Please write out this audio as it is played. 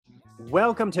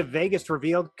Welcome to Vegas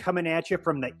Revealed, coming at you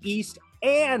from the East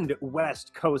and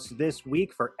West Coast this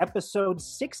week for episode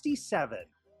 67.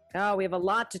 Oh, we have a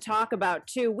lot to talk about,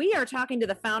 too. We are talking to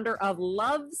the founder of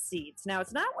Love Seats. Now,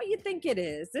 it's not what you think it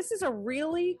is. This is a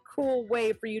really cool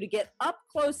way for you to get up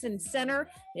close and center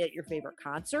at your favorite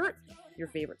concert, your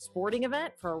favorite sporting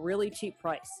event for a really cheap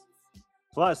price.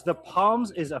 Plus, the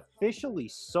Palms is officially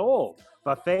sold.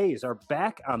 Buffets are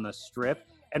back on the Strip,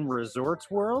 and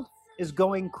Resorts World is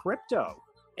going crypto.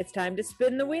 It's time to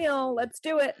spin the wheel. Let's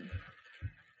do it.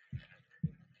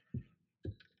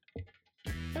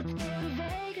 Let's go to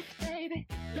Vegas, baby.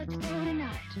 Let's go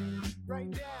tonight. Right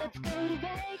now. Let's go to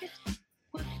Vegas.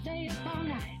 We'll stay up all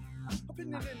night.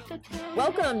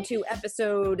 Welcome to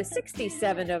episode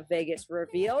 67 of Vegas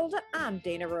Revealed. I'm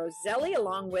Dana Roselli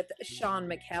along with Sean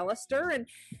McAllister. And,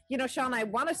 you know, Sean, I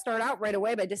want to start out right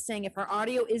away by just saying if our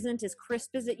audio isn't as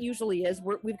crisp as it usually is,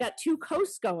 we've got two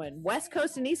coasts going, West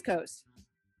Coast and East Coast.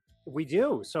 We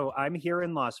do. So I'm here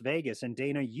in Las Vegas, and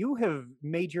Dana, you have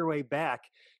made your way back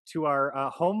to our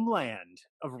homeland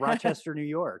of Rochester, New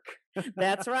York.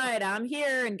 That's right. I'm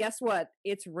here, and guess what?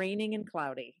 It's raining and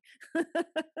cloudy.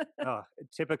 Oh,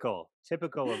 typical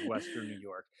of Western New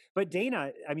York. But Dana,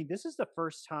 I mean, this is the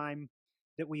first time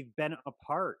that we've been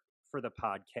apart for the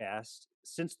podcast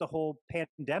since the whole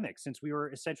pandemic, since we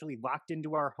were essentially locked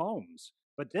into our homes.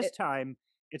 But this time,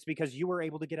 it's because you were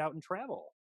able to get out and travel.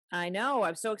 I know.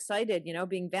 I'm so excited, you know,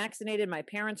 being vaccinated. My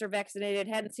parents are vaccinated.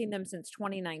 Hadn't seen them since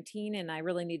 2019, and I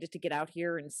really needed to get out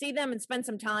here and see them and spend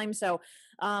some time. So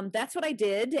that's what I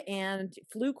did, and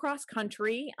flew cross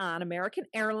country on American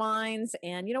Airlines.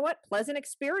 And you know what? Pleasant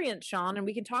experience, Sean. And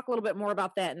we can talk a little bit more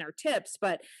about that in our tips.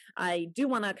 But I do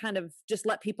want to kind of just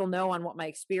let people know on what my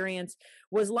experience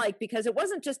was like, because it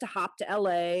wasn't just a hop to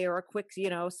LA or a quick, you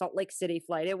know, Salt Lake City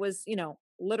flight. It was, you know,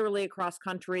 literally across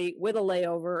country with a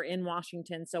layover in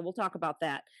Washington. So we'll talk about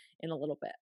that in a little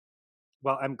bit.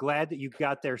 Well, I'm glad that you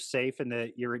got there safe and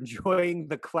that you're enjoying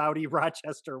the cloudy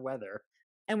Rochester weather.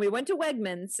 And we went to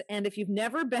Wegmans. And if you've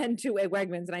never been to a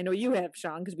Wegmans, and I know you have,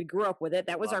 Sean, because we grew up with it,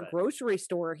 that was our grocery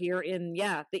store here in,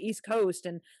 the East Coast.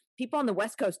 And people on the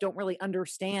West Coast don't really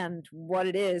understand what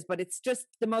it is, but it's just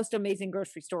the most amazing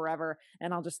grocery store ever.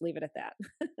 And I'll just leave it at that.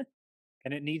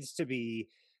 And it needs to be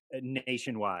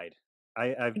nationwide.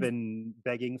 I've been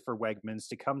begging for Wegmans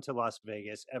to come to Las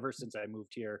Vegas ever since I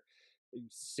moved here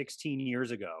 16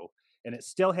 years ago, and it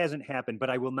still hasn't happened, but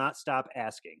I will not stop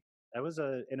asking. I was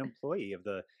an employee of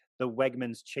the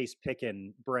Wegmans Chase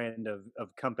Pickin brand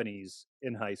of companies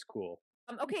in high school.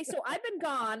 Okay, so I've been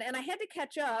gone, and I had to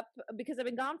catch up because I've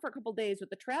been gone for a couple of days with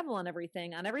the travel and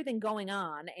everything, on everything going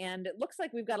on, and it looks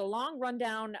like we've got a long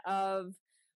rundown of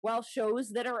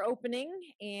shows that are opening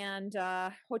and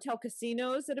hotel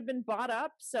casinos that have been bought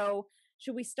up. So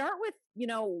should we start with, you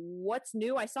know, what's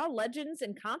new? I saw Legends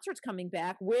and concerts coming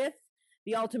back with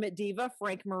the ultimate diva,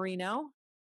 Frank Marino.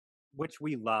 Which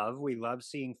we love. We love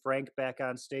seeing Frank back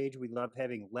on stage. We love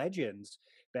having Legends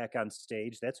back on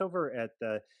stage. That's over at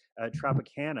the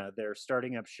Tropicana. They're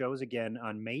starting up shows again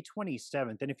on May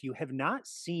 27th. And if you have not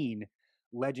seen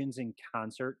Legends in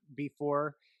concert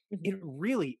before, it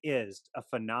really is a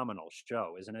phenomenal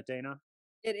show, isn't it, Dana?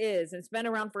 It is. It's been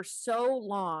around for so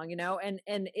long, you know, and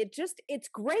it's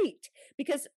great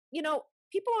because, you know,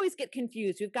 people always get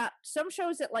confused. We've got some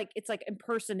shows that it's like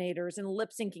impersonators and lip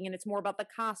syncing, and it's more about the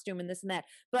costume and this and that.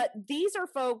 But these are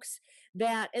folks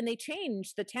and they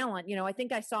change the talent. You know, I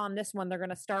think I saw in this one, they're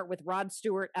going to start with Rod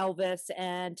Stewart, Elvis,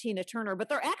 and Tina Turner, but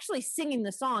they're actually singing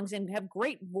the songs and have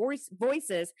great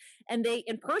voices, and they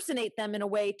impersonate them in a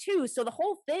way too. So the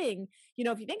whole thing, you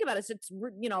know, if you think about it, it's,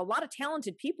 you know, a lot of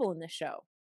talented people in this show.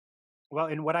 Well,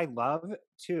 and what I love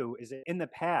too is that in the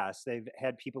past, they've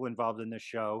had people involved in the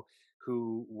show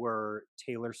who were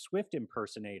Taylor Swift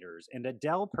impersonators and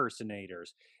Adele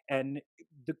impersonators. And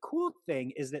the cool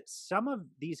thing is that some of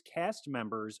these cast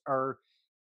members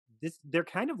they're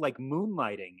kind of like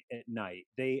moonlighting at night.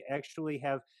 They actually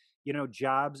have, you know,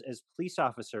 jobs as police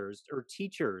officers or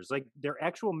teachers. Like, they're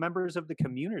actual members of the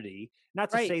community. Not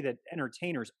to say that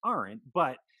entertainers aren't,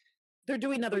 but they're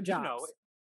doing other jobs. You know,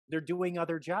 they're doing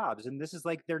other jobs. And this is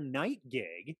like their night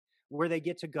gig, where they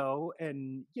get to go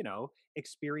and, you know,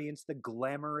 experience the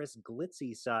glamorous,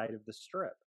 glitzy side of the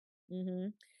Strip. Mm-hmm.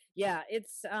 Yeah,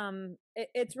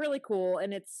 it's really cool,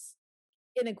 and it's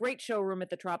in a great showroom at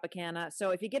the Tropicana. So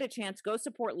if you get a chance, go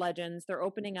support Legends. They're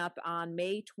opening up on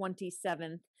May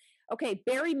 27th. Okay,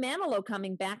 Barry Manilow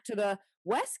coming back to the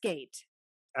Westgate.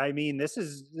 I mean, this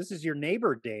is your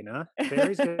neighbor, Dana.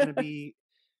 Barry's going to be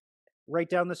right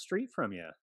down the street from you.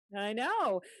 I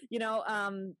know.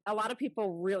 A lot of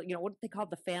people really, what they call it,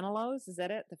 the Fanalos. Is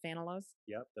that it? The Fanalos?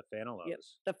 Yep, the Yep. Fanalos.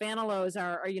 The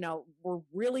Fanalos were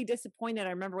really disappointed.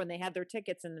 I remember when they had their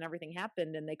tickets and then everything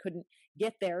happened and they couldn't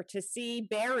get there to see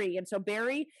Barry. And so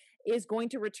Barry is going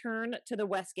to return to the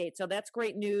Westgate. So that's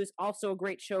great news. Also a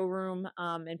great showroom.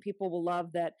 And people will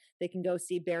love that they can go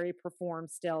see Barry perform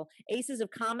still. Aces of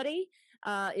Comedy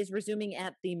is resuming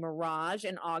at the Mirage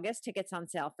in August. Tickets on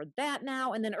sale for that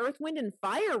now. And then Earth, Wind, and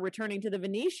Fire returning to the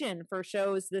Venetian for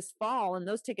shows this fall. And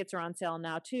those tickets are on sale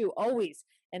now too. Always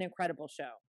an incredible show.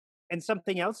 And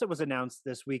something else that was announced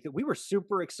this week that we were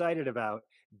super excited about,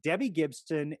 Debbie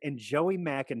Gibson and Joey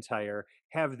McIntyre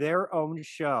have their own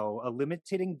show, a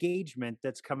limited engagement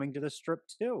that's coming to the Strip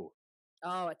too.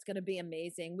 Oh, it's going to be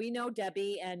amazing. We know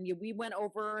Debbie, and we went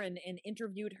over and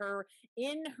interviewed her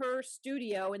in her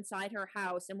studio inside her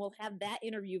house, and we'll have that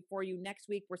interview for you next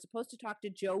week. We're supposed to talk to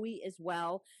Joey as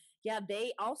well. Yeah,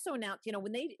 they also announced,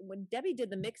 when Debbie did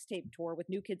the mixtape tour with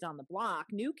New Kids on the Block,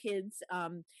 New Kids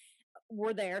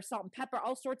were there, Salt and Pepper,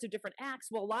 all sorts of different acts.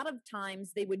 Well, a lot of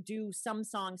times they would do some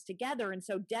songs together. And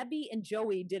so Debbie and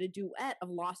Joey did a duet of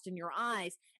Lost in Your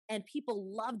Eyes, and people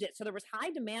loved it. So there was high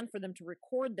demand for them to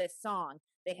record this song.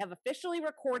 They have officially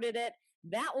recorded it.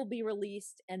 That will be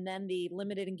released, and then the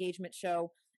limited engagement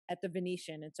show at the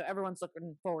Venetian. And so everyone's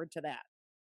looking forward to that.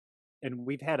 And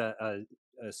we've had a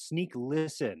sneak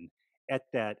listen at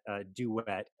that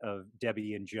duet of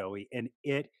Debbie and Joey, and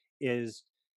it is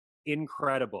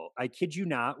incredible. I kid you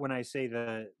not when I say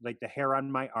the hair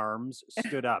on my arms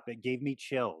stood up. It gave me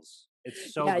chills.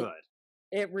 It's so good.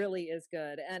 It really is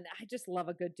good. And I just love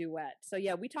a good duet. So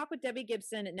yeah, we talk with Debbie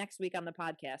Gibson next week on the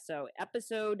podcast. So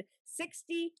episode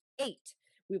 68,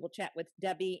 we will chat with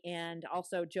Debbie and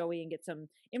also Joey and get some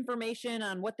information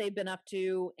on what they've been up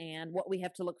to and what we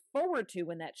have to look forward to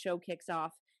when that show kicks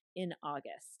off in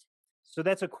August. So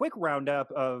that's a quick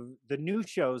roundup of the new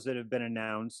shows that have been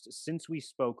announced since we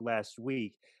spoke last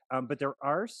week. But there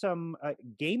are some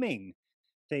gaming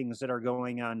things that are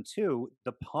going on too.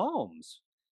 The Palms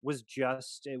was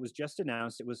just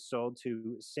announced. It was sold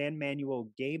to San Manuel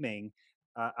Gaming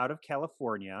out of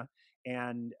California.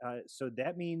 And so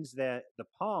that means that the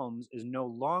Palms is no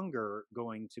longer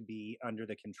going to be under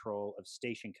the control of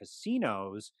Station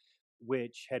Casinos,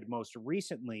 which had most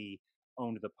recently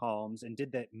owned the Palms and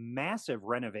did that massive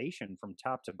renovation from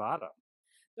top to bottom.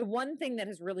 The one thing that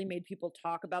has really made people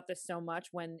talk about this so much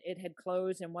when it had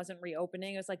closed and wasn't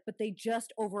reopening, it was like, but they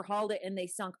just overhauled it and they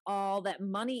sunk all that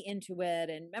money into it.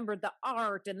 And remember the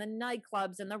art and the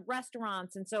nightclubs and the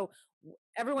restaurants. And so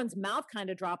everyone's mouth kind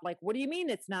of dropped like, what do you mean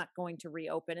it's not going to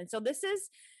reopen? And so this is,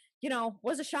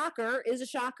 was a shocker, is a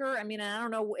shocker. I mean, I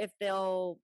don't know if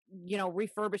they'll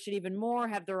refurbish it even more,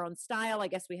 have their own style. I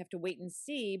guess we have to wait and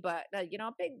see. But it's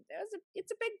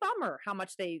a big bummer how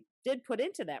much they did put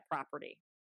into that property.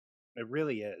 It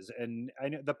really is. And I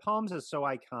know the Palms is so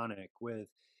iconic with,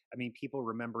 people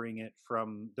remembering it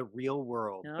from the Real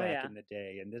World back in the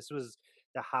day. And this was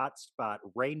the hot spot,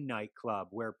 Rain nightclub,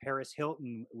 where Paris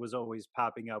Hilton was always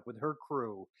popping up with her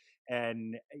crew.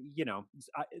 And,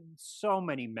 so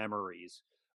many memories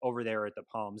over there at the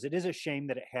Palms. It is a shame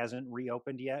that it hasn't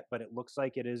reopened yet, but it looks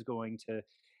like it is going to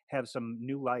have some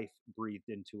new life breathed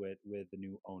into it with the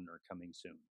new owner coming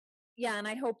soon. Yeah, and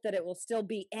I hope that it will still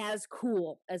be as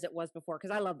cool as it was before,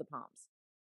 because I love the Palms.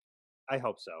 I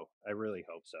hope so. I really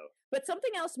hope so. But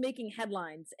something else making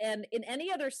headlines, and in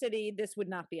any other city, this would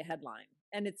not be a headline.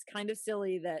 And it's kind of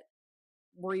silly that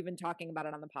we're even talking about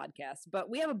it on the podcast, but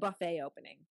we have a buffet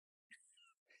opening.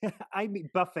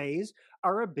 Buffets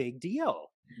are a big deal.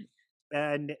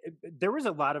 And there was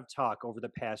a lot of talk over the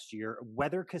past year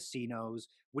whether casinos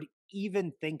would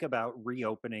even think about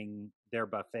reopening their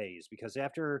buffets, because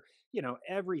after,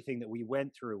 everything that we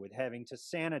went through with having to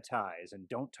sanitize and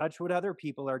don't touch what other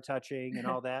people are touching and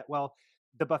all that, well,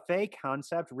 the buffet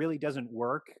concept really doesn't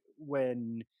work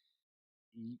when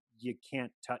you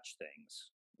can't touch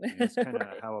things. That's kind of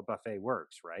how a buffet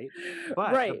works, right?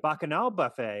 But the Bacchanal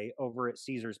buffet over at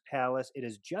Caesar's Palace, it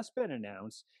has just been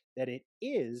announced that it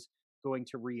is going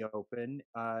to reopen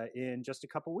in just a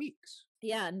couple weeks.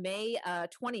 Yeah, on May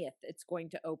 20th, it's going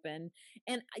to open.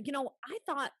 And, I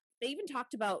thought they even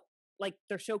talked about like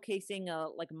they're showcasing a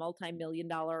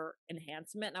multi-million-dollar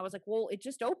enhancement. And I was like, well, it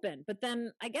just opened. But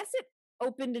then I guess it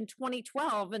opened in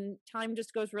 2012 and time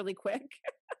just goes really quick.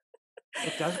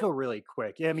 It does go really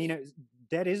quick. Yeah,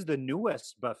 that is the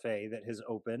newest buffet that has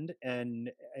opened. And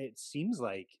it seems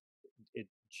like it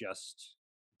just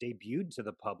debuted to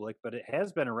the public, but it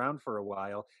has been around for a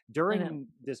while. During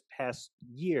this past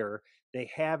year,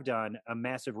 they have done a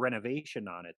massive renovation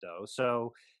on it, though.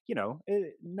 So,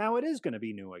 now it is going to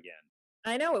be new again.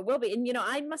 I know it will be. And,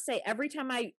 I must say, every time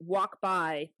I walk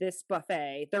by this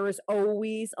buffet, there is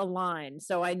always a line.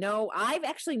 So I know I've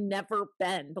actually never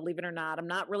been, believe it or not. I'm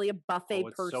not really a buffet Oh,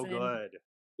 it's so person. good.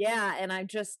 Yeah. And I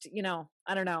just,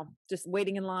 I don't know, just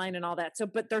waiting in line and all that. So,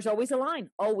 but there's always a line,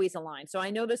 always a line. So I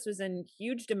know this was in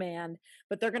huge demand,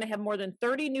 but they're going to have more than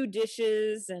 30 new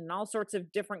dishes and all sorts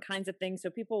of different kinds of things. So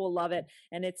people will love it.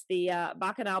 And it's the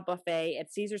Bacchanal Buffet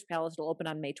at Caesar's Palace. It'll open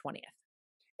on May 20th.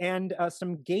 And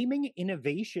some gaming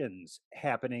innovations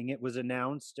happening. It was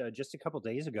announced just a couple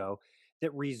days ago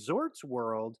that Resorts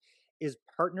World is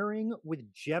partnering with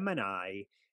Gemini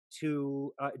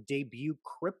to debut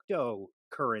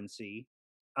cryptocurrency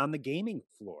on the gaming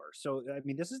floor. So, I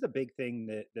mean, this is the big thing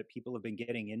that people have been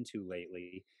getting into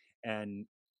lately. And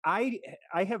I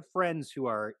have friends who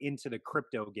are into the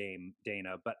crypto game,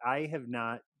 Dana, but I have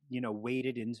not,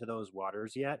 waded into those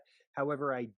waters yet.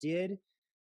 However, I did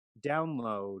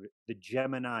download the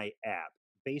Gemini app.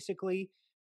 Basically,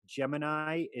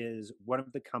 Gemini is one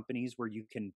of the companies where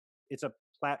it's a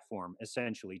platform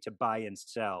essentially to buy and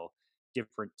sell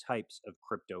different types of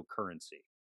cryptocurrency.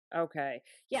 Okay.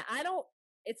 Yeah,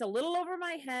 it's a little over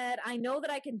my head. I know that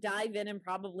I can dive in and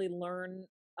probably learn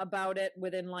about it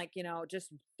within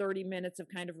just 30 minutes of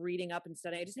kind of reading up and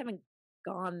studying. I just haven't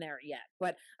gone there yet.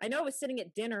 But I know I was sitting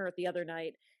at dinner the other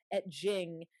night at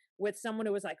Jing with someone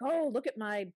who was like, "Oh, look at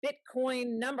my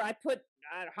Bitcoin number. I put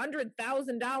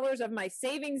 $100,000 of my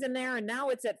savings in there, and now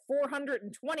it's at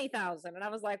 420,000." And I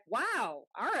was like, "Wow,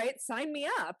 all right, sign me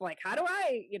up. Like, how do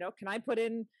I, can I put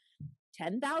in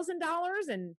 $10,000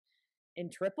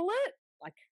 and triple it?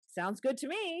 Like, sounds good to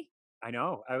me." I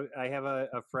know. I have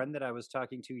a friend that I was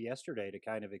talking to yesterday to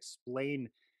kind of explain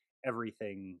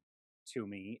everything to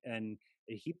me, and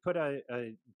he put a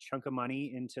chunk of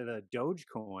money into the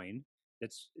Dogecoin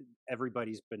that's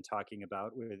everybody's been talking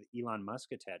about with Elon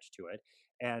Musk attached to it.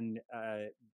 And,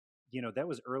 that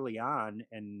was early on.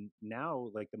 And now,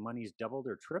 like, the money's doubled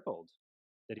or tripled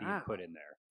that he had put Wow. in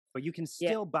there. But you can Yeah.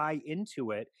 still buy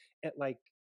into it at like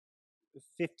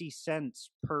 50 cents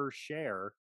per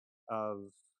share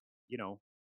of,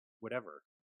 whatever.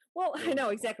 Well, I know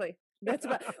Dogecoin. exactly. That's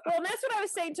about well, and that's what I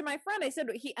was saying to my friend. I said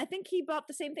I think he bought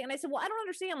the same thing. And I said, "Well, I don't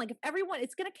understand. Like if everyone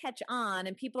it's gonna catch on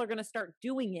and people are gonna start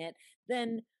doing it,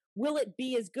 then will it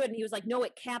be as good?" And he was like, "No,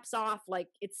 it caps off, like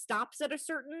it stops at a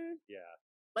certain Yeah.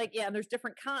 yeah, and there's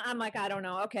different I'm like, I don't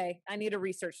know. Okay. I need to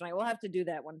research tonight. We'll have to do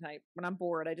that one night when I'm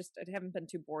bored. I haven't been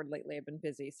too bored lately. I've been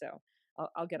busy, so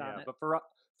I'll get on Yeah, it. but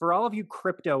for all of you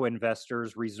crypto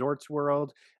investors, Resorts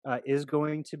World is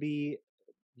going to be,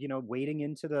 wading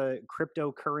into the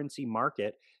cryptocurrency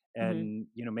market Hmm. and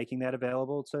making that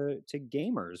available to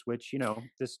gamers. Which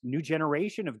this new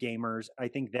generation of gamers, I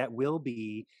think that will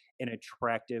be an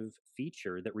attractive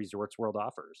feature that Resorts World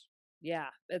offers. Yeah,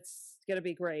 it's gonna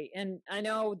be great. And I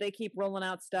know they keep rolling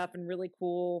out stuff and really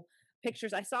cool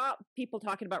pictures. I saw people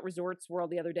talking about Resorts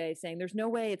World the other day saying there's no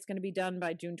way it's gonna be done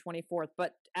by June 24th.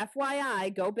 But FYI,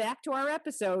 go back to our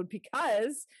episode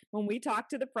because when we talked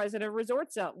to the president of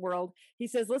Resorts World, he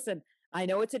says, listen, I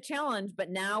know it's a challenge, but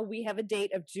now we have a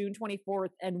date of June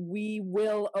 24th and we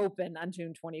will open on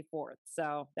June 24th.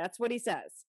 So that's what he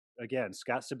says. Again,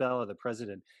 Scott Sabella, the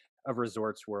president of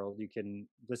Resorts World. You can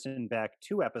listen back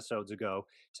 2 episodes ago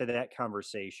to that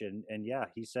conversation. And yeah,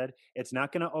 he said it's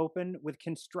not going to open with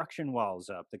construction walls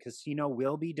up. The casino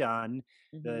will be done,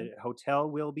 Hmm. the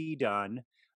hotel will be done.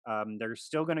 They're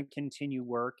still going to continue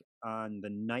work on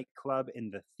the nightclub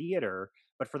and the theater,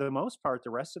 but for the most part, the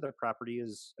rest of the property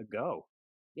is a go.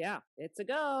 Yeah, it's a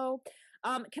go.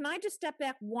 Can I just step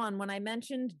back one? When I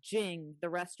mentioned Jing, the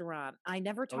restaurant, I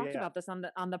never Oh talked yeah. about this on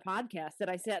the podcast that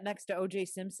I sat next to OJ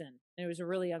Simpson. It was a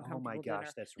really Oh my uncomfortable gosh,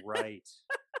 dinner. that's right.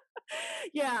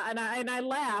 Yeah, and I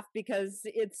laugh because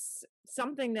it's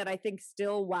something that I think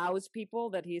still wows people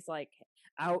that he's like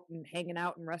out and hanging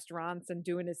out in restaurants and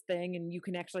doing his thing and you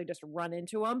can actually just run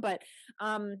into him. But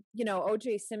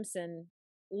OJ Simpson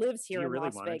lives Do here you in really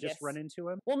Las want to just run Vegas. into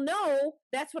him? Well, no,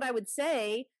 that's what I would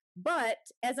say. But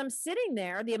as I'm sitting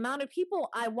there, the amount of people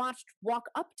I watched walk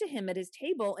up to him at his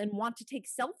table and want to take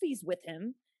selfies with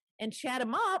him and chat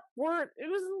him up we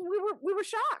were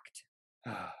shocked.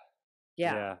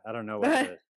 Yeah. Yeah, I don't know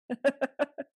what to.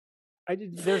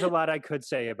 There's a lot I could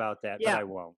say about that, but Yeah. I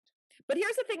won't. But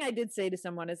here's the thing I did say to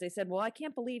someone is they said, "Well, I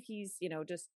can't believe he's,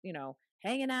 just,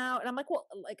 hanging out." And I'm like, "Well,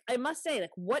 like I must say,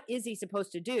 like what is he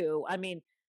supposed to do?" I mean,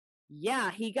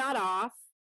 yeah, he got off.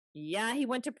 Yeah, he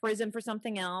went to prison for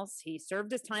something else. He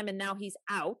served his time and now he's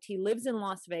out. He lives in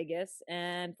Las Vegas.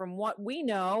 And from what we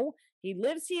know, he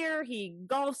lives here. He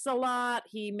golfs a lot.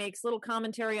 He makes little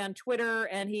commentary on Twitter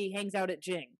and he hangs out at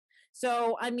Jing.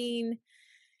 So, I mean,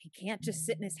 he can't just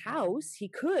sit in his house. He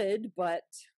could, but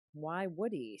why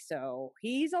would he? So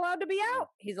he's allowed to be out.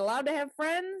 He's allowed to have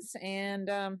friends, and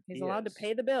he's He allowed to is.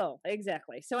 pay the bill.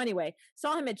 Exactly. So anyway,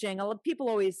 saw him at Jenga. People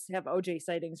always have OJ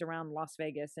sightings around Las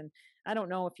Vegas, and I don't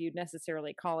know if you'd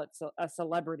necessarily call it a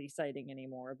celebrity sighting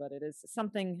anymore, but it is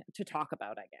something to talk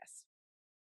about, I guess.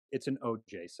 It's an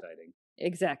OJ sighting.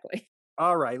 Exactly.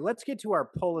 All right, let's get to our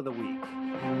poll of the week.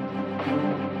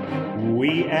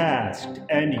 We asked,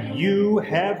 and you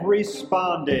have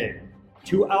responded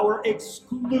to our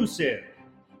exclusive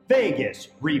Vegas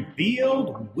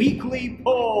Revealed Weekly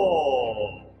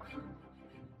Poll.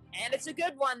 And it's a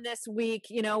good one this week,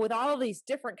 with all these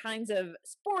different kinds of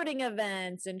sporting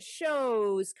events and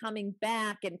shows coming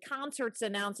back and concerts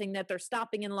announcing that they're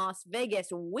stopping in Las Vegas.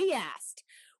 We asked,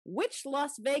 which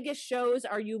Las Vegas shows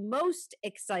are you most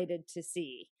excited to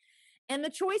see? And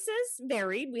the choices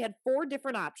varied. We had 4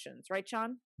 different options, right,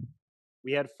 Sean?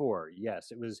 We had 4, yes.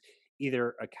 It was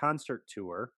either a concert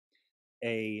tour,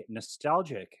 a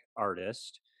nostalgic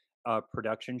artist, a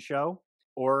production show,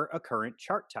 or a current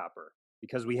chart topper,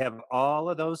 because we have all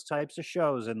of those types of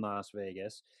shows in Las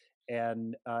Vegas.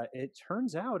 And it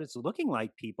turns out it's looking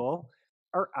like people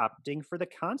are opting for the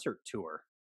concert tour.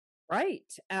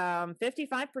 Right.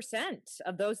 55%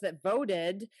 of those that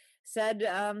voted said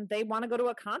they want to go to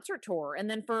a concert tour. And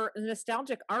then for a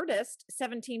nostalgic artist,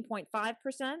 17.5%,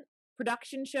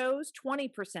 production shows,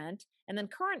 20%, and then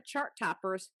current chart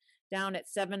toppers down at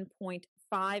 7.5%.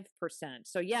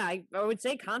 So yeah, I would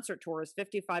say concert tour is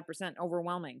 55%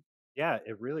 overwhelming. Yeah,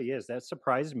 it really is. That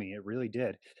surprised me. It really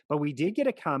did. But we did get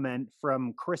a comment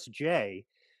from Chris J,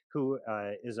 who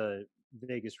is a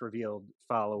Vegas Revealed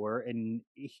follower, and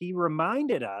he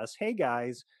reminded us, hey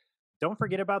guys, don't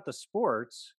forget about the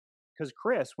sports, because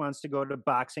Chris wants to go to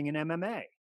boxing and MMA.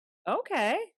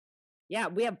 Okay. Yeah,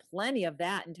 we have plenty of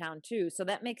that in town too. So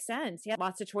that makes sense. Yeah,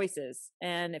 lots of choices.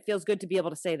 And it feels good to be able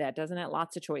to say that, doesn't it?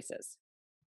 Lots of choices.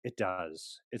 It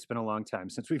does. It's been a long time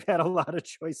since we've had a lot of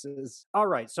choices. All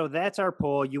right, so that's our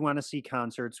poll. You want to see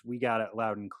concerts? We got it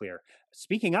loud and clear.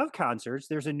 Speaking of concerts,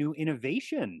 there's a new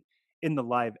innovation in the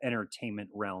live entertainment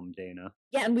realm, Dana.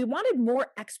 Yeah, and we wanted more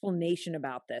explanation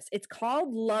about this. It's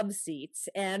called Love Seats,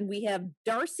 and we have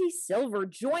Darcy Silver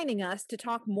joining us to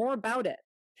talk more about it.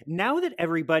 Now that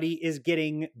everybody is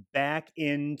getting back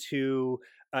into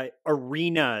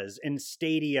arenas and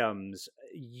stadiums,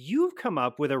 you've come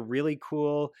up with a really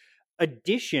cool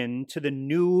addition to the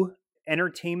new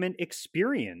entertainment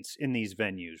experience in these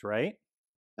venues, right?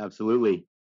 Absolutely.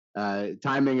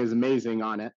 Timing is amazing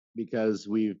on it, because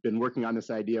we've been working on this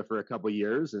idea for a couple of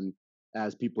years, and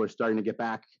as people are starting to get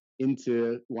back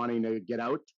into wanting to get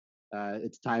out,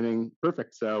 it's timing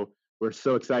perfect. So we're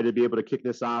so excited to be able to kick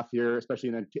this off here, especially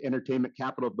in the entertainment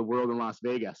capital of the world in Las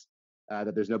Vegas,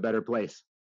 that there's no better place.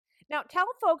 Now, tell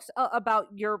folks about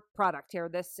your product here,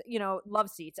 this, Love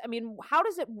Seats. I mean, how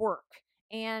does it work?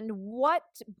 And what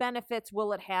benefits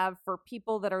will it have for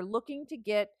people that are looking to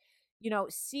get,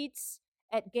 seats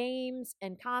at games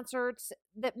and concerts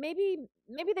that maybe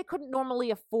they couldn't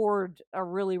normally afford a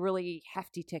really, really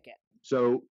hefty ticket?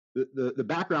 So the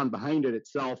background behind it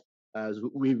itself, as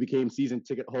we became season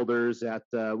ticket holders at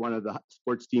one of the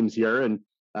sports teams here, and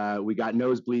we got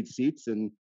nosebleed seats,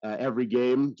 and every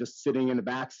game just sitting in the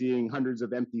back, seeing hundreds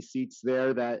of empty seats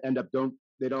there that end up don't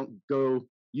go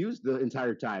use the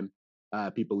entire time.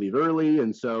 People leave early,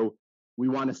 and so we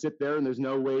want to sit there, and there's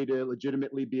no way to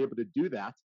legitimately be able to do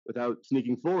that without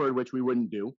sneaking forward, which we wouldn't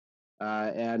do.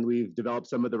 And we've developed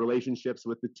some of the relationships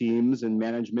with the teams and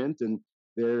management, and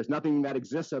there's nothing that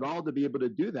exists at all to be able to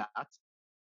do that.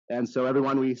 And so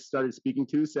everyone we started speaking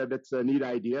to said it's a neat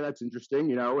idea, that's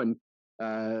interesting, and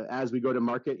as we go to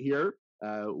market here,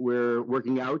 we're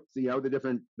working out, the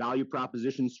different value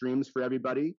proposition streams for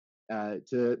everybody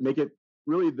to make it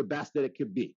really the best that it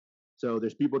could be. So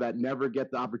there's people that never get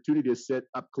the opportunity to sit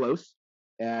up close,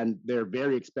 and they're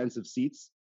very expensive seats.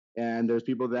 And there's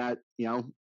people that,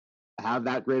 have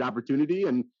that great opportunity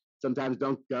and sometimes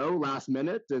don't go last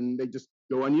minute, and they just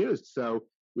go unused. So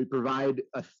we provide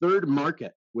a third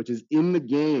market, which is in the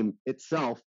game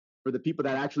itself, for the people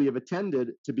that actually have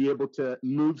attended to be able to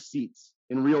move seats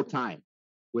in real time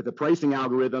with a pricing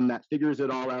algorithm that figures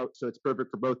it all out. So it's perfect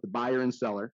for both the buyer and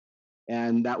seller.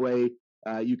 And that way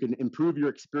you can improve your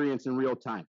experience in real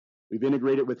time. We've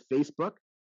integrated with Facebook,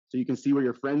 so you can see where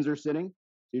your friends are sitting.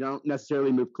 You don't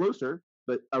necessarily move closer,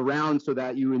 but around, so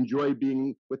that you enjoy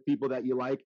being with people that you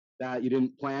like, that you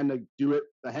didn't plan to do it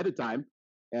ahead of time.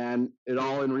 And it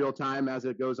all in real time, as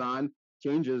it goes on,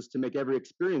 changes to make every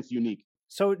experience unique.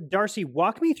 So, Darcy,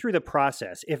 walk me through the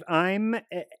process. If I'm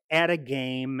at a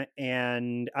game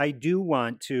and I do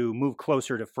want to move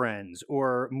closer to friends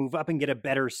or move up and get a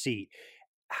better seat,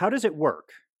 how does it work?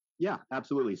 Yeah,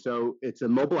 absolutely. So it's a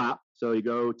mobile app. So you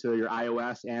go to your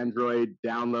iOS, Android,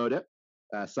 download it,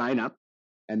 sign up.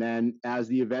 And then as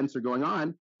the events are going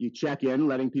on, you check in,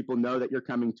 letting people know that you're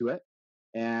coming to it.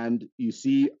 And you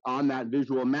see on that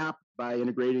visual map, by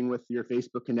integrating with your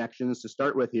Facebook connections to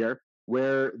start with here,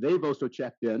 where they've also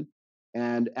checked in.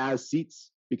 And as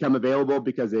seats become available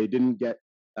because they didn't get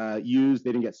used,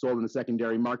 they didn't get sold in the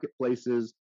secondary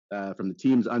marketplaces, from the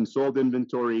team's unsold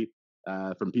inventory,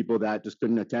 from people that just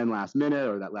couldn't attend last minute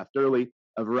or that left early,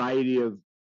 a variety of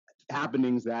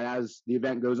happenings that as the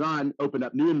event goes on, open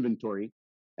up new inventory.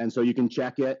 And so you can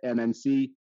check it and then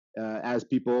see as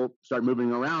people start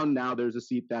moving around, now there's a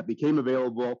seat that became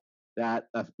available that,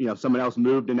 someone else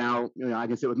moved and now, I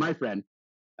can sit with my friend,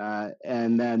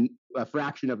 and then a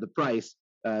fraction of the price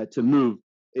to move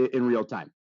in real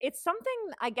time. It's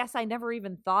something I guess I never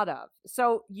even thought of.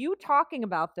 So you talking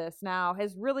about this now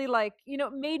has really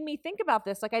made me think about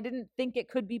this. Like I didn't think it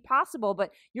could be possible,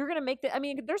 but you're going to make I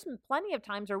mean, there's plenty of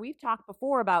times where we've talked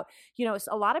before about,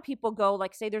 a lot of people go,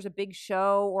 like say there's a big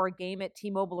show or a game at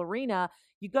T-Mobile Arena.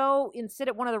 You go and sit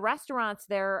at one of the restaurants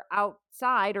there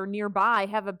outside or nearby,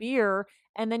 have a beer,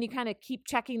 and then you kind of keep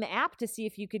checking the app to see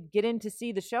if you could get in to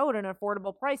see the show at an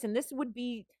affordable price. And this would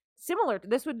be similar to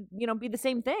this would, be the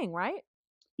same thing, right?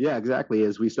 Yeah, exactly.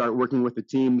 As we start working with the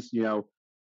teams,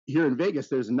 here in Vegas,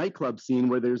 there's a nightclub scene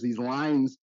where there's these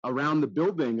lines around the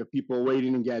building of people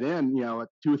waiting to get in, at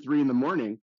 2 or 3 in the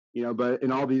morning, but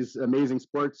in all these amazing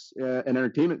sports and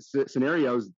entertainment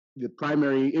scenarios, the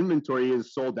primary inventory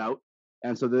is sold out.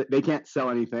 And so they can't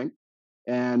sell anything.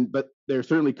 But there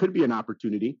certainly could be an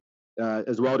opportunity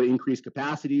as well to increase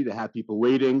capacity, to have people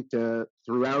waiting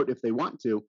throughout if they want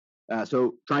to.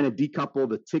 So trying to decouple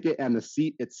the ticket and the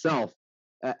seat itself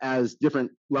as different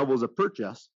levels of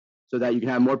purchase so that you can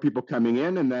have more people coming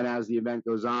in. And then as the event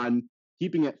goes on,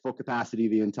 keeping it full capacity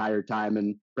the entire time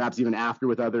and perhaps even after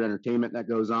with other entertainment that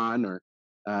goes on, or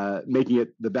making it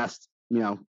the best,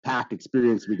 packed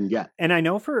experience we can get. And I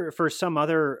know for some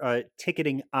other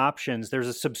ticketing options, there's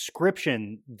a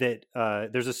subscription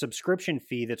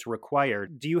fee that's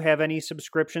required. Do you have any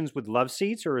subscriptions with Love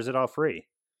Seats or is it all free?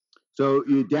 So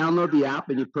you download the app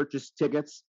and you purchase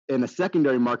tickets in a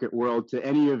secondary market world to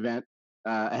any event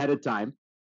ahead of time.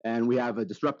 And we have a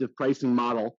disruptive pricing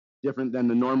model different than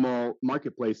the normal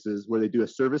marketplaces where they do a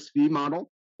service fee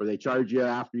model, where they charge you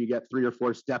after you get 3 or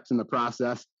 4 steps in the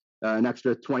process, an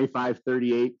extra 25,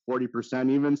 38,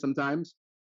 40% even sometimes.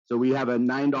 So we have a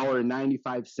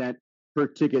 $9.95 per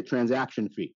ticket transaction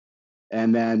fee.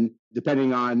 And then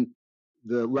depending on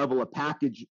the level of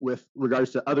package with regards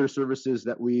to other services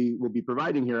that we will be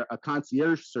providing here, a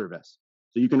concierge service.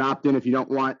 So you can opt in if you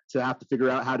don't want to have to figure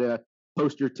out how to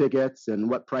post your tickets and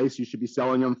what price you should be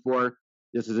selling them for.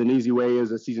 This is an easy way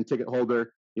as a season ticket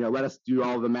holder, let us do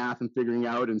all the math and figuring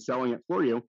out and selling it for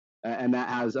you. And that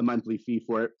has a monthly fee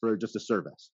for it for just a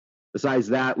service. Besides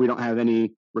that, we don't have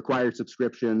any required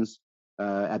subscriptions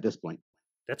at this point.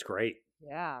 That's great.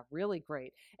 Yeah, really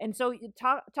great. And so you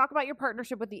talk about your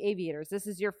partnership with the Aviators. This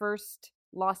is your first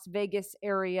Las Vegas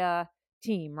area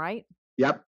team, right?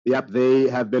 Yep. They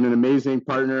have been an amazing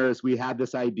partner as we had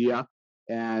this idea,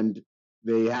 and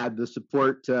they had the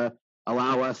support to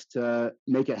allow us to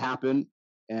make it happen.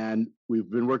 And we've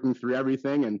been working through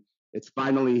everything, and it's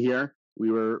finally here.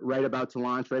 We were right about to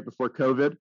launch right before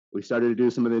COVID. We started to do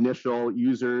some of the initial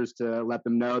users to let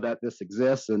them know that this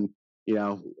exists. And,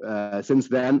 since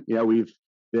then, we've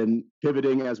been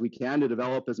pivoting as we can to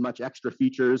develop as much extra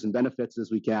features and benefits as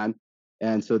we can.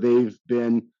 And so they've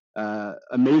been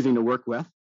amazing to work with.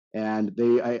 And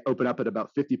I open up at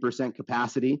about 50%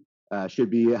 capacity, should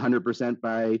be 100%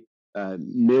 by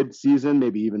mid-season,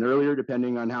 maybe even earlier,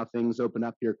 depending on how things open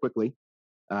up here quickly.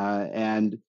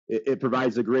 And it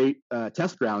provides a great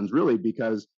test grounds, really,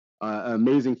 because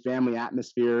amazing family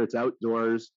atmosphere. It's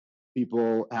outdoors.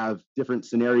 People have different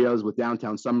scenarios with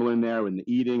downtown Summerlin there, and the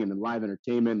eating and the live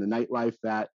entertainment, the nightlife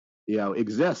that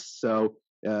exists. So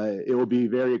it will be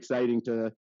very exciting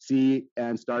to see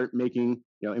and start making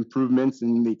improvements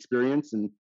in the experience. And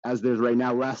as there's right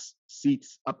now less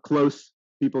seats up close,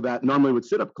 people that normally would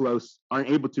sit up close aren't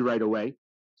able to right away.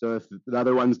 So if the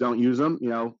other ones don't use them,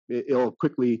 it'll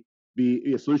quickly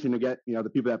be a solution to get the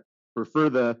people that prefer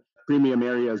the premium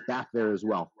areas back there as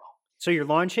well. So you're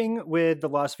launching with the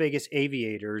Las Vegas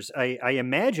Aviators. I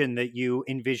imagine that you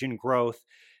envision growth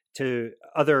to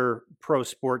other pro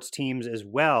sports teams as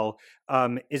well.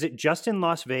 Is it just in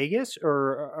Las Vegas,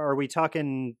 or are we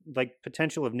talking like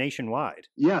potential of nationwide?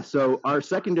 Yeah, so our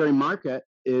secondary market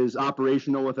is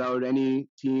operational without any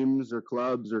teams or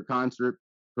clubs or concert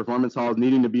performance halls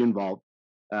needing to be involved.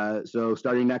 So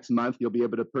starting next month, you'll be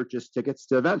able to purchase tickets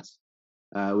to events.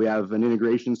 We have an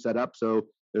integration set up, so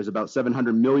there's about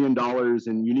 $700 million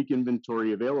in unique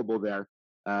inventory available there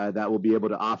that we'll be able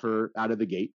to offer out of the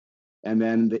gate. And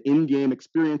then the in-game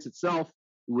experience itself,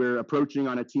 we're approaching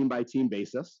on a team-by-team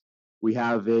basis. We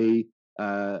have a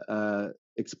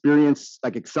experience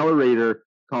like accelerator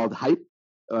called Hype,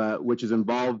 which is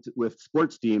involved with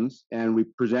sports teams, and we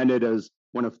presented as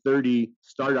one of 30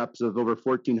 startups of over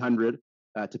 1,400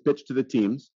 to pitch to the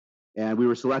teams. And we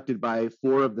were selected by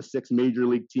 4 of the 6 major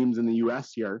league teams in the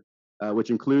U.S. here, which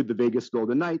include the Vegas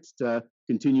Golden Knights, to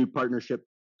continue partnership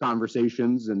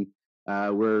conversations. And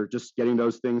we're just getting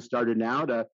those things started now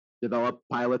to develop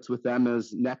pilots with them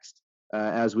as next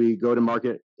as we go to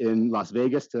market in Las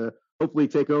Vegas to hopefully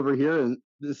take over here. And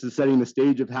this is setting the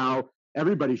stage of how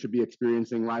everybody should be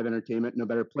experiencing live entertainment in a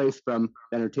better place from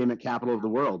the entertainment capital of the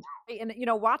world. And,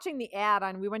 watching the ad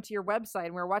we went to your website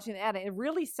and we were watching the ad, and it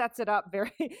really sets it up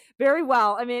very, very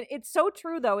well. I mean, it's so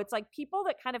true though. It's like people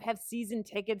that kind of have season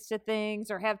tickets to things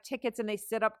or have tickets and they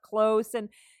sit up close and,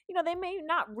 they may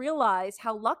not realize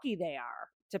how lucky they are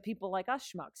to people like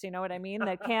us schmucks, you know what I mean?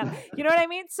 That can't, you know what I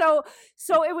mean? So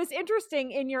it was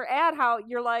interesting in your ad how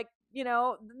you're like,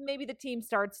 maybe the team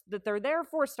that they're there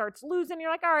for starts losing. You're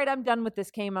like, all right, I'm done with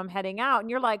this game. I'm heading out. And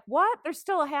you're like, what? There's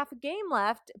still a half a game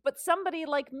left. But somebody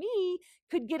like me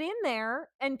could get in there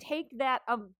and take that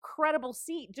incredible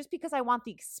seat just because I want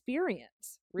the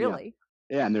experience, really.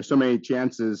 Yeah. And there's so many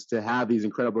chances to have these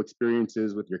incredible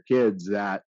experiences with your kids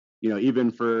that,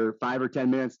 even for 5 or 10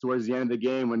 minutes towards the end of the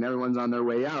game, when everyone's on their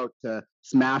way out, to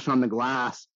smash on the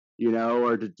glass,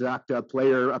 or to duck a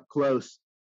player up close.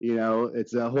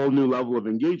 It's a whole new level of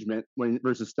engagement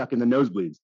versus stuck in the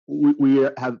nosebleeds. We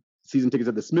have season tickets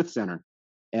at the Smith Center,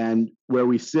 and where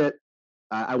we sit,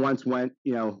 I once went,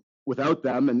 without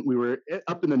them, and we were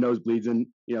up in the nosebleeds, and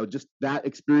just that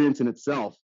experience in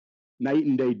itself, night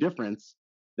and day difference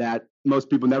that most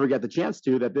people never get the chance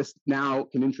to. That this now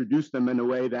can introduce them in a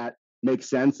way that makes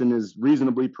sense and is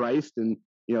reasonably priced, and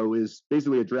is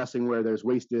basically addressing where there's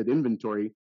wasted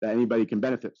inventory that anybody can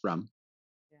benefit from.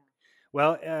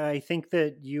 Well, I think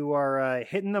that you are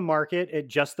hitting the market at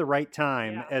just the right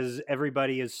time, as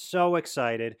everybody is so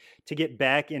excited to get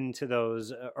back into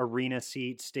those arena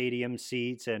seats, stadium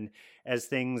seats, and as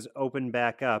things open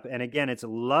back up. And again, it's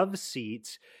Love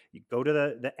Seats. You go to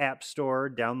the App Store,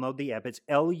 download the app. It's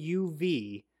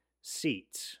LUV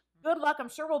Seats. Good luck. I'm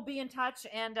sure we'll be in touch.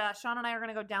 And Sean and I are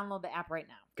going to go download the app right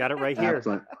now. Got it right here.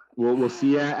 Excellent. We'll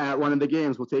see you at one of the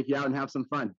games. We'll take you out and have some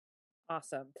fun.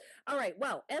 Awesome. All right.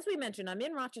 Well, as we mentioned, I'm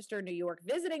in Rochester, New York,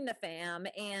 visiting the fam,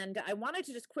 and I wanted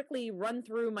to just quickly run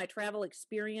through my travel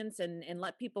experience and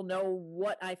let people know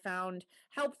what I found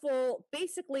helpful.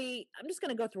 Basically, I'm just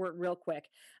going to go through it real quick.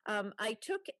 I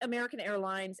took American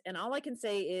Airlines, and all I can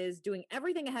say is doing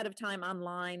everything ahead of time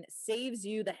online saves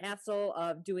you the hassle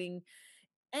of doing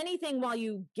anything while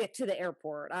you get to the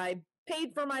airport. I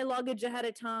paid for my luggage ahead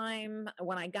of time.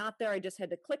 When I got there, I just had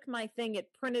to click my thing. It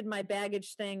printed my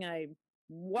baggage thing. I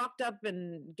walked up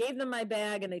and gave them my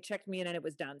bag and they checked me in and it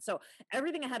was done. So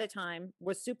everything ahead of time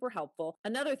was super helpful.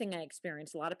 Another thing I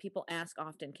experienced, a lot of people ask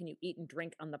often, can you eat and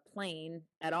drink on the plane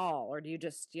at all? Or do you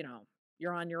just,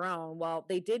 you're on your own? Well,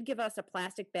 they did give us a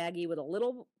plastic baggie with a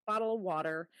little bottle of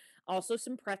water, also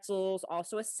some pretzels,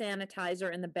 also a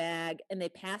sanitizer in the bag, and they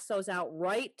pass those out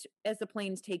right as the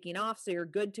plane's taking off, so you're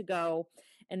good to go.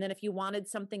 And then if you wanted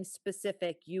something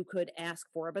specific, you could ask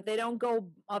for it, but they don't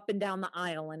go up and down the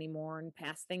aisle anymore and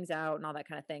pass things out and all that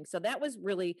kind of thing. So that was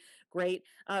really great.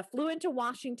 Flew into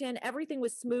Washington. Everything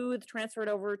was smooth, transferred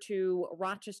over to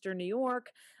Rochester, New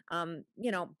York.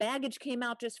 Baggage came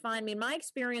out just fine. I mean, my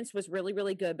experience was really,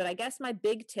 really good, but I guess my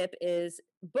big tip is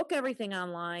book everything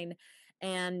online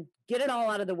and get it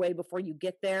all out of the way before you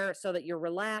get there so that you're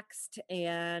relaxed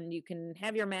and you can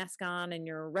have your mask on and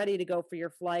you're ready to go for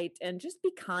your flight, and just be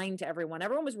kind to everyone.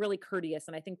 Everyone was really courteous,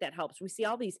 and I think that helps. We see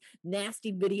all these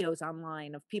nasty videos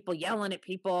online of people yelling at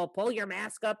people, pull your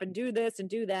mask up and do this and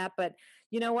do that. But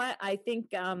you know what? I think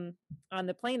on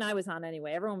the plane I was on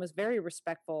anyway, everyone was very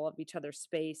respectful of each other's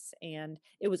space, and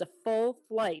it was a full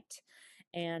flight.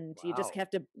 And you just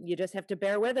have to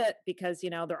bear with it because,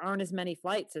 there aren't as many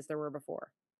flights as there were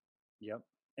before. Yep.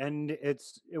 And it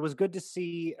was good to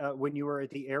see when you were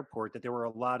at the airport that there were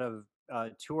a lot of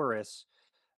tourists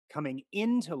coming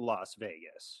into Las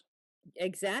Vegas.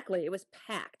 Exactly. It was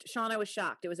packed. Sean, I was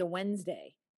shocked. It was a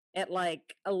Wednesday. at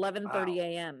like 11:30 Wow.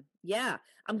 a.m. Yeah.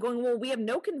 I'm going, well, we have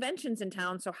no conventions in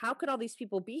town, so how could all these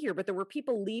people be here? But there were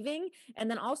people leaving and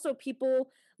then also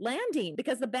people landing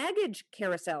because the baggage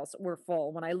carousels were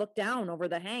full when I looked down over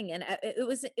the hang, and it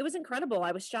was incredible.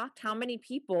 I was shocked how many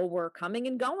people were coming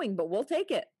and going, but we'll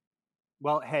take it.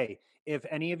 Well, hey, if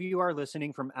any of you are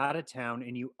listening from out of town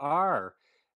and you are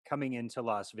coming into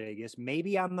Las Vegas,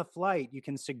 maybe on the flight, you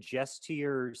can suggest to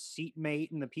your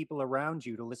seatmate and the people around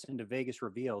you to listen to Vegas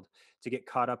Revealed to get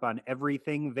caught up on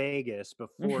everything Vegas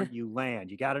before you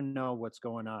land. You got to know what's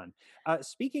going on.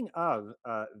 Speaking of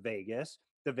Vegas,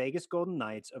 the Vegas Golden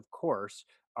Knights, of course,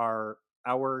 are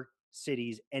our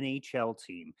city's NHL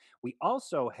team. We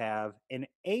also have an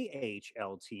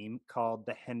AHL team called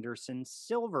the Henderson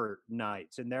Silver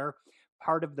Knights, and they're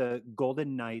part of the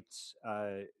Golden Knights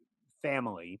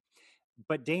family.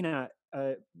 But Dana,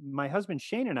 my husband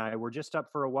Shane and I were just up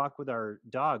for a walk with our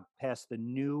dog past the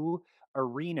new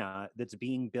arena that's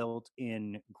being built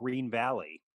in Green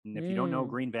Valley. And if you don't know Mm.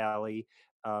 Green Valley,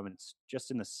 it's just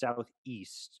in the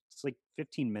southeast. It's like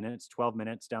 15 minutes, 12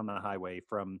 minutes down the highway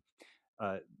from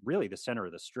really the center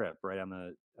of the strip, right on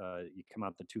the, you come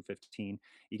out the 215,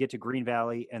 you get to Green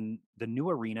Valley, and the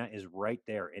new arena is right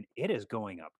there, and it is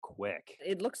going up quick.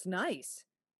 It looks nice.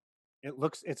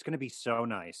 It's going to be so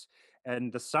nice.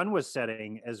 And the sun was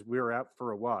setting as we were out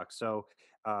for a walk. So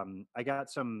I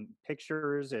got some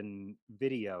pictures and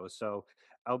video. So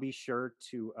I'll be sure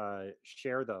to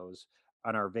share those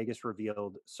on our Vegas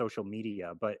Revealed social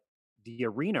media. But the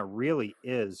arena really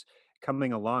is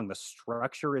coming along. The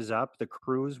structure is up. The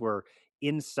crews were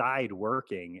inside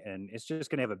working, and it's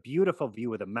just going to have a beautiful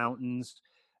view of the mountains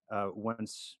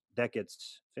once that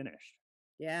gets finished.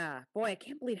 Yeah. Boy, I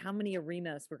can't believe how many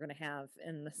arenas we're going to have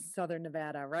in the Southern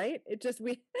Nevada, right? It just,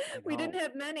 we I didn't know.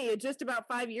 have many just about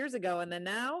 5 years ago. And then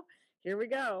now, here we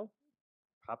go.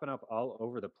 Popping up all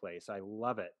over the place. I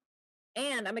love it.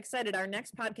 And I'm excited. Our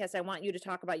next podcast, I want you to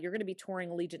talk about, you're going to be touring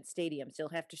Allegiant Stadium. So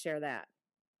you'll have to share that.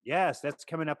 Yes, that's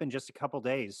coming up in just a couple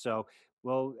days. So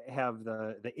we'll have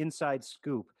the inside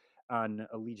scoop on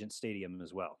Allegiant Stadium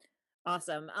as well.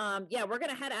 Awesome. Yeah, we're going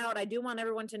to head out. I do want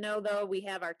everyone to know, though, we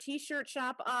have our t-shirt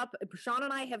shop up. Sean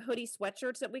and I have hoodie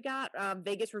sweatshirts that we got,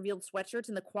 Vegas Revealed sweatshirts,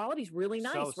 and the quality's really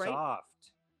nice, So right? soft.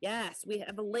 Yes, we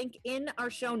have a link in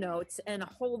our show notes and a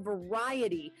whole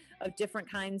variety of different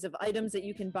kinds of items that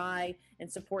you can buy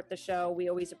and support the show. We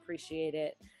always appreciate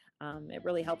it. It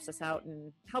really helps us out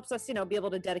and helps us, be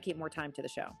able to dedicate more time to the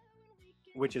show.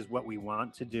 Which is what we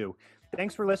want to do.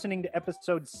 Thanks for listening to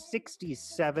episode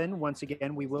 67. Once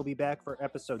again, we will be back for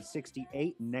episode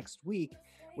 68 next week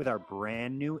with our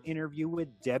brand new interview with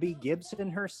Debbie Gibson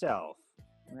herself.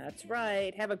 That's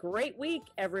right. Have a great week,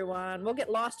 everyone. We'll get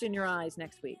lost in your eyes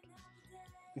next week.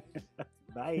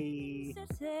 Bye.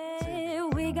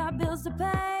 We got bills to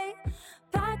pay.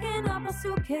 Packing up a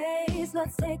suitcase.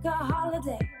 Let's take a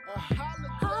holiday.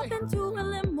 Hop into a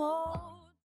limo.